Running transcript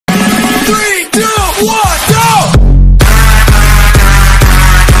3, 2, 1, go!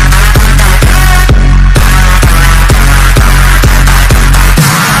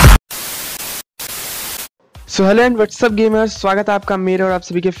 So hello and WhatsApp gamers, स्वागत है आपका मेरे और आप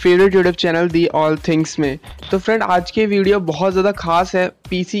सभी के favourite YouTube channel the all things में। तो फ्रेंड, आज के वीडियो बहुत ज़्यादा खास है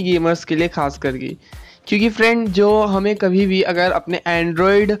पीसी गेमर्स के लिए, खास करके क्योंकि फ्रेंड जो हमें कभी भी अगर अपने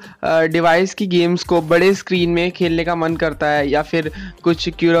एंड्रॉयड डिवाइस की गेम्स को बड़े स्क्रीन में खेलने का मन करता है या फिर कुछ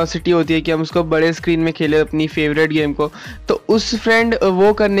क्यूरोसिटी होती है कि हम उसको बड़े स्क्रीन में खेलें अपनी फेवरेट गेम को, तो उस फ्रेंड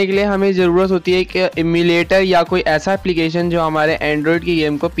वो करने के लिए हमें ज़रूरत होती है कि एमुलेटर या कोई ऐसा एप्लीकेशन जो हमारे एंड्रॉयड की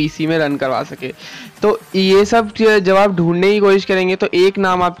गेम को पीसी में रन करवा सके। तो ये सब जब आप ढूंढने की कोशिश करेंगे तो एक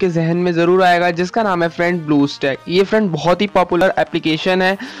नाम आपके जहन में ज़रूर आएगा, जिसका नाम है फ्रेंड ब्लूस्टैक। ये फ्रेंड बहुत ही पॉपुलर एप्लीकेशन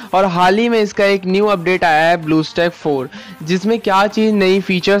है और हाल ही में इसका एक न्यू अपडेट आया है ब्लूस्टैक 4, जिसमें क्या चीज़ नई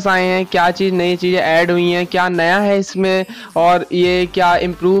फीचर्स आए हैं, क्या चीज़ नई चीज़ें ऐड हुई हैं, क्या नया है इसमें और ये क्या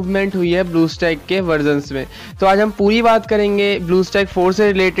इम्प्रूवमेंट हुई है ब्लूस्टैक के वर्जन्स में। तो आज हम पूरी बात करेंगे ब्लूस्टैक 4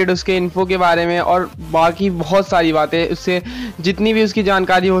 से रिलेटेड, उसके इन्फो के बारे में और बाकी बहुत सारी बातें, उससे जितनी भी उसकी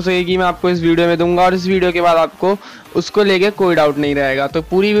जानकारी हो सकेगी मैं आपको इस वीडियो में दूंगा और इस वीडियो के बाद आपको उसको लेके कोई डाउट नहीं रहेगा। तो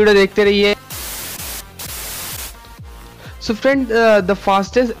पूरी वीडियो देखते रहिए। So friend, the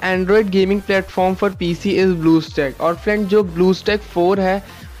fastest Android gaming platform for PC is BlueStack. और फ्रेंड, जो ब्लूस्टैक 4 है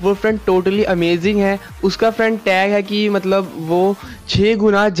वो फ्रेंड टोटली अमेजिंग है। उसका फ्रेंड टैग है कि मतलब वो 6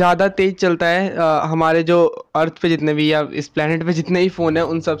 गुना ज़्यादा तेज़ चलता है हमारे जो अर्थ पे जितने भी या इस प्लेनेट पे जितने भी फ़ोन हैं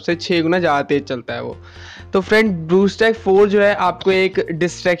उन सबसे 6 गुना ज़्यादा तेज़ चलता है वो। तो फ्रेंड, ब्लूस्टैक 4 जो है आपको एक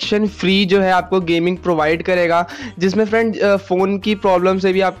डिस्ट्रैक्शन फ्री जो है आपको गेमिंग प्रोवाइड करेगा, जिसमें फ्रेंड फ़ोन की प्रॉब्लम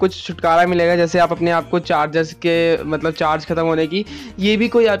से भी आपको छुटकारा मिलेगा। जैसे आप अपने आप को चार्जर्स के मतलब चार्ज ख़त्म होने की, ये भी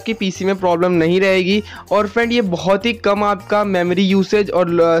कोई आपकी पीसी में प्रॉब्लम नहीं रहेगी। और फ्रेंड, ये बहुत ही कम आपका मेमोरी यूसेज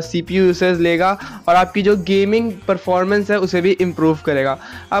और सीपीयू यूसेज लेगा और आपकी जो गेमिंग परफॉर्मेंस है उसे भी इम्प्रूव करेगा।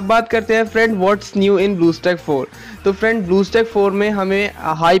 अब बात करते हैं friend what's new in BlueStack 4। तो फ्रेंड, ब्लूस्टैक 4 में हमें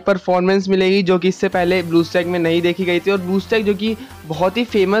हाई परफॉर्मेंस मिलेगी, जो कि इससे पहले ब्लूस्टैक में नहीं देखी गई थी। और ब्लूस्टैक जो कि बहुत ही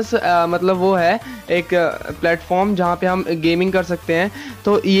फेमस मतलब वो है एक प्लेटफॉर्म जहाँ पे हम गेमिंग कर सकते हैं।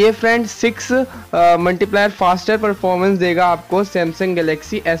 तो ये फ्रेंड 6 मल्टीप्लायर फास्टर परफॉर्मेंस देगा आपको सैमसंग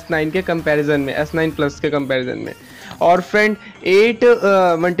गैलेक्सी S9 के कंपैरिजन में, S9 प्लस के कंपैरिजन में। और फ्रेंड 8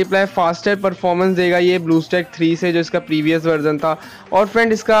 मल्टीप्लाई फास्टर परफॉर्मेंस देगा ये ब्लूस्टैक 3 से, जो इसका प्रीवियस वर्जन था। और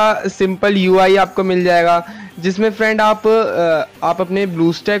फ्रेंड, इसका सिंपल यूआई आपको मिल जाएगा, जिसमें फ्रेंड आप अपने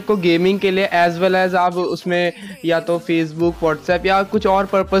ब्लूस्टैक को गेमिंग के लिए एज वेल एज आप उसमें या तो फेसबुक, व्हाट्सएप या कुछ और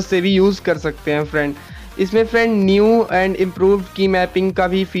पर्पज़ से भी यूज़ कर सकते हैं फ्रेंड। इसमें फ्रेंड न्यू एंड इम्प्रूव्ड की मैपिंग का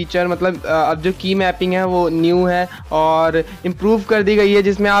भी फीचर, मतलब अब जो की मैपिंग है वो न्यू है और इम्प्रूव कर दी गई है,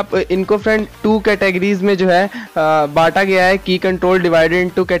 जिसमें आप इनको फ्रेंड 2 कैटेगरीज में जो है बांटा गया है। की control divided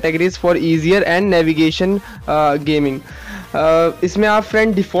into categories for easier and navigation gaming. इसमें आप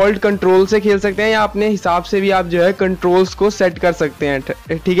फ्रेंड डिफ़ॉल्ट कंट्रोल से खेल सकते हैं या अपने हिसाब से भी आप जो है कंट्रोल्स को सेट कर सकते हैं।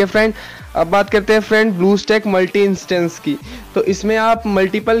 ठीक है फ्रेंड। अब बात करते हैं फ्रेंड ब्लूस्टैक मल्टी इंस्टेंस की। तो इसमें आप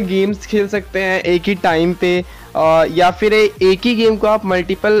मल्टीपल गेम्स खेल सकते हैं एक ही टाइम पे या फिर एक ही गेम को आप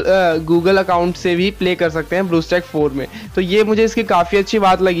मल्टीपल गूगल अकाउंट से भी प्ले कर सकते हैं ब्लूस्टैक 4 में। तो ये मुझे इसकी काफ़ी अच्छी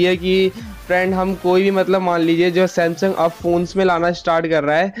बात लगी है कि फ्रेंड हम कोई भी मतलब मान लीजिए जो सैमसंग अब फ़ोन्स में लाना स्टार्ट कर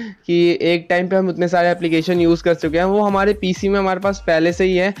रहा है कि एक टाइम पे हम उतने सारे एप्लीकेशन यूज़ कर चुके हैं, वो हमारे पीसी में हमारे पास पहले से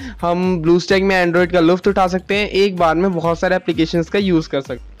ही है। हम ब्लूस्टैक में एंड्रॉयड का लुत्फ़ उठा सकते हैं, एक बार में बहुत सारे एप्लीकेशंस का यूज़ कर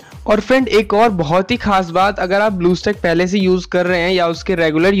सकते हैं। और फ्रेंड, एक और बहुत ही खास बात, अगर आप ब्लूस्टैक पहले से यूज़ कर रहे हैं या उसके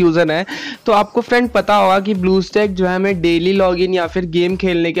रेगुलर यूज़र हैं तो आपको फ्रेंड पता होगा कि ब्लूस्टैक जो है हमें डेली लॉगिन या फिर गेम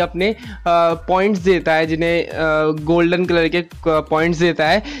खेलने के अपने पॉइंट्स देता है, जिन्हें गोल्डन कलर के पॉइंट्स देता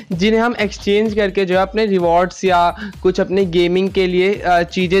है, जिन्हें हम एक्सचेंज करके जो है अपने रिवॉर्ड्स या कुछ अपने गेमिंग के लिए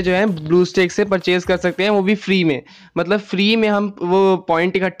चीज़ें जो हैं ब्लूस्टैक से परचेज़ कर सकते हैं, वो भी फ्री में। मतलब फ्री में हम वो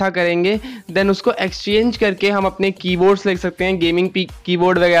पॉइंट इकट्ठा करेंगे, देन उसको एक्सचेंज करके हम अपने कीबोर्ड्स ले सकते हैं, गेमिंग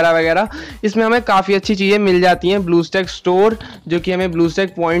कीबोर्ड वगैरह वगैरह। इसमें हमें काफ़ी अच्छी चीज़ें मिल जाती हैं। ब्लूस्टैक स्टोर जो कि हमें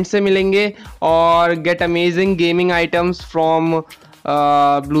ब्लूस्टैक पॉइंट से मिलेंगे, और gate amazing gaming items from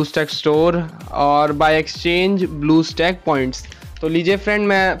BlueStack store और बाय एक्सचेंज ब्लूस्टैक पॉइंट्स। तो लीजिए फ्रेंड,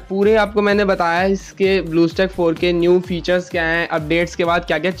 मैं पूरे आपको मैंने बताया इसके ब्लूस्टैक 4 के न्यू फीचर्स क्या हैं, अपडेट्स के बाद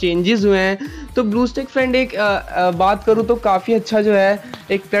क्या क्या चेंजेस हुए हैं। तो ब्लूस्टैक फ्रेंड एक बात करूँ तो काफ़ी अच्छा जो है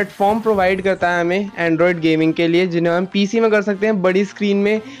एक प्लेटफॉर्म प्रोवाइड करता है हमें एंड्रॉयड गेमिंग के लिए, जिन्हें हम पीसी में कर सकते हैं बड़ी स्क्रीन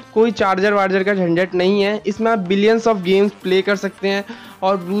में। कोई चार्जर वार्जर का झंझट नहीं है, इसमें आप बिलियंस ऑफ गेम्स प्ले कर सकते हैं।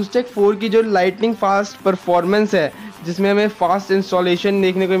 और ब्लूस्टैक 4 की जो लाइटनिंग फास्ट परफॉर्मेंस है, जिसमें हमें फास्ट इंस्टॉलेशन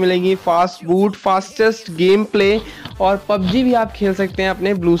देखने को मिलेगी, fast boot, fastest game play, और पबजी भी आप खेल सकते हैं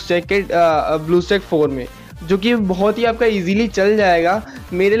अपने ब्लूस्टैक 4 में, जो कि बहुत ही आपका इजीली चल जाएगा।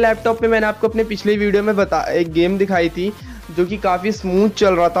 मेरे लैपटॉप पे मैंने आपको अपने पिछले वीडियो में एक गेम दिखाई थी, जो कि काफ़ी स्मूथ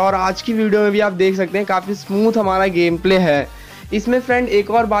चल रहा था, और आज की वीडियो में भी आप देख सकते हैं काफ़ी स्मूथ हमारा गेम प्ले है। इसमें फ्रेंड एक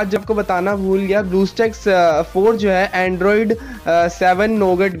और बात जो आपको बताना भूल गया, ब्लूस्टैक्स 4 जो है एंड्रॉयड 7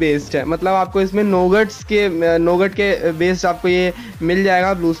 नोगट बेस्ड है। मतलब आपको इसमें नोगट के बेस्ड आपको ये मिल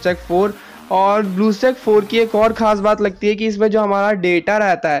जाएगा ब्लूस्टैक 4। और ब्लूस्टैक 4 की एक और ख़ास बात लगती है कि इसमें जो हमारा डेटा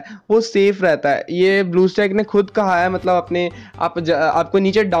रहता है वो सेफ़ रहता है। ये ब्लूस्टैक ने खुद कहा है, मतलब अपने आपको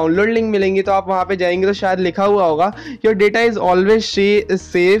नीचे डाउनलोड लिंक मिलेंगी तो आप वहाँ पे जाएंगे तो शायद लिखा हुआ होगा your data is always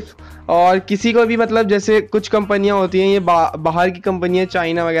safe. और किसी को भी, मतलब जैसे कुछ कंपनियां होती हैं, ये बाहर की कंपनियां,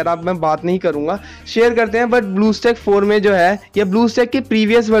 चाइना वगैरह, अब मैं बात नहीं करूंगा, शेयर करते हैं, बट ब्लूस्टैक 4 में जो है या ब्लूस्टैक के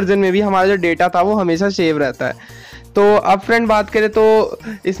प्रीवियस वर्जन में भी हमारा जो डेटा था वो हमेशा सेव रहता है। तो अब फ्रेंड बात करें तो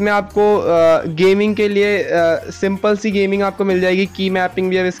इसमें आपको गेमिंग के लिए सिंपल सी गेमिंग आपको मिल जाएगी। की मैपिंग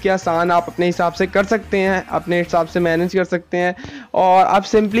भी अब इसकी आसान, आप अपने हिसाब से कर सकते हैं, अपने हिसाब से मैनेज कर सकते हैं, और आप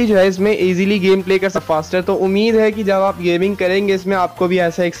सिंपली जो है इसमें इजीली गेम प्ले कर सकते फास्टर। तो उम्मीद है कि जब आप गेमिंग करेंगे इसमें आपको भी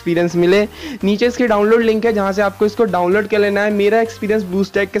ऐसा एक्सपीरियंस मिले। नीचे इसकी डाउनलोड लिंक है जहाँ से आपको इसको डाउनलोड कर लेना है। मेरा एक्सपीरियंस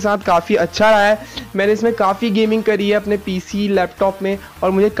ब्लूस्टैक के साथ काफ़ी अच्छा रहा है। मैंने इसमें काफ़ी गेमिंग करी है अपने पीसी लैपटॉप में,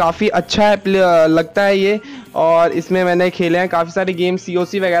 और मुझे काफ़ी अच्छा लगता है ये। और इसमें मैंने खेले हैं काफ़ी सारे गेम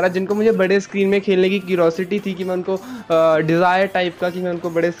COC वगैरह, जिनको मुझे बड़े स्क्रीन में खेलने की क्यूरोसिटी थी कि मैं उनको डिज़ायर टाइप का कि मैं उनको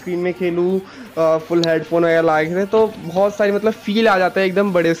बड़े स्क्रीन में खेलूँ, फुल हेडफोन वगैरह लगा के। तो बहुत सारी मतलब फ़ील आ जाता है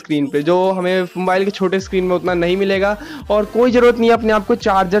एकदम बड़े स्क्रीन पे, जो हमें मोबाइल के छोटे स्क्रीन में उतना नहीं मिलेगा। और कोई ज़रूरत नहीं है अपने आप को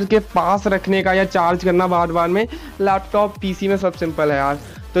चार्जर के पास रखने का या चार्ज करना बार बार में। लैपटॉप PC में सब सिंपल है यार।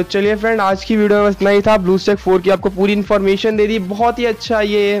 तो चलिए फ्रेंड, आज की वीडियो में इतना ही था। ब्लूस्टैक 4 की आपको पूरी इन्फॉर्मेशन दे दी। बहुत ही अच्छा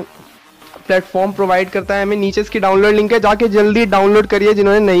ये प्लेटफॉर्म प्रोवाइड करता है हमें। नीचे इसकी डाउनलोड लिंक है, जाके जल्दी डाउनलोड करिए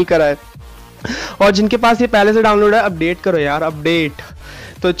जिन्होंने नहीं करा है, और जिनके पास ये पहले से डाउनलोड है अपडेट करो यार, अपडेट।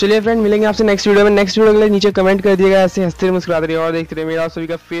 तो चलिए फ्रेंड, मिलेंगे आपसे नेक्स्ट वीडियो में। नेक्स्ट वीडियो के लिए नीचे कमेंट कर दिएगा, ऐसे हंसते मुस्कुराते रहिए और देखते रहिए मेरा सभी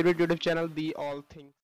का favourite YouTube channel the all things.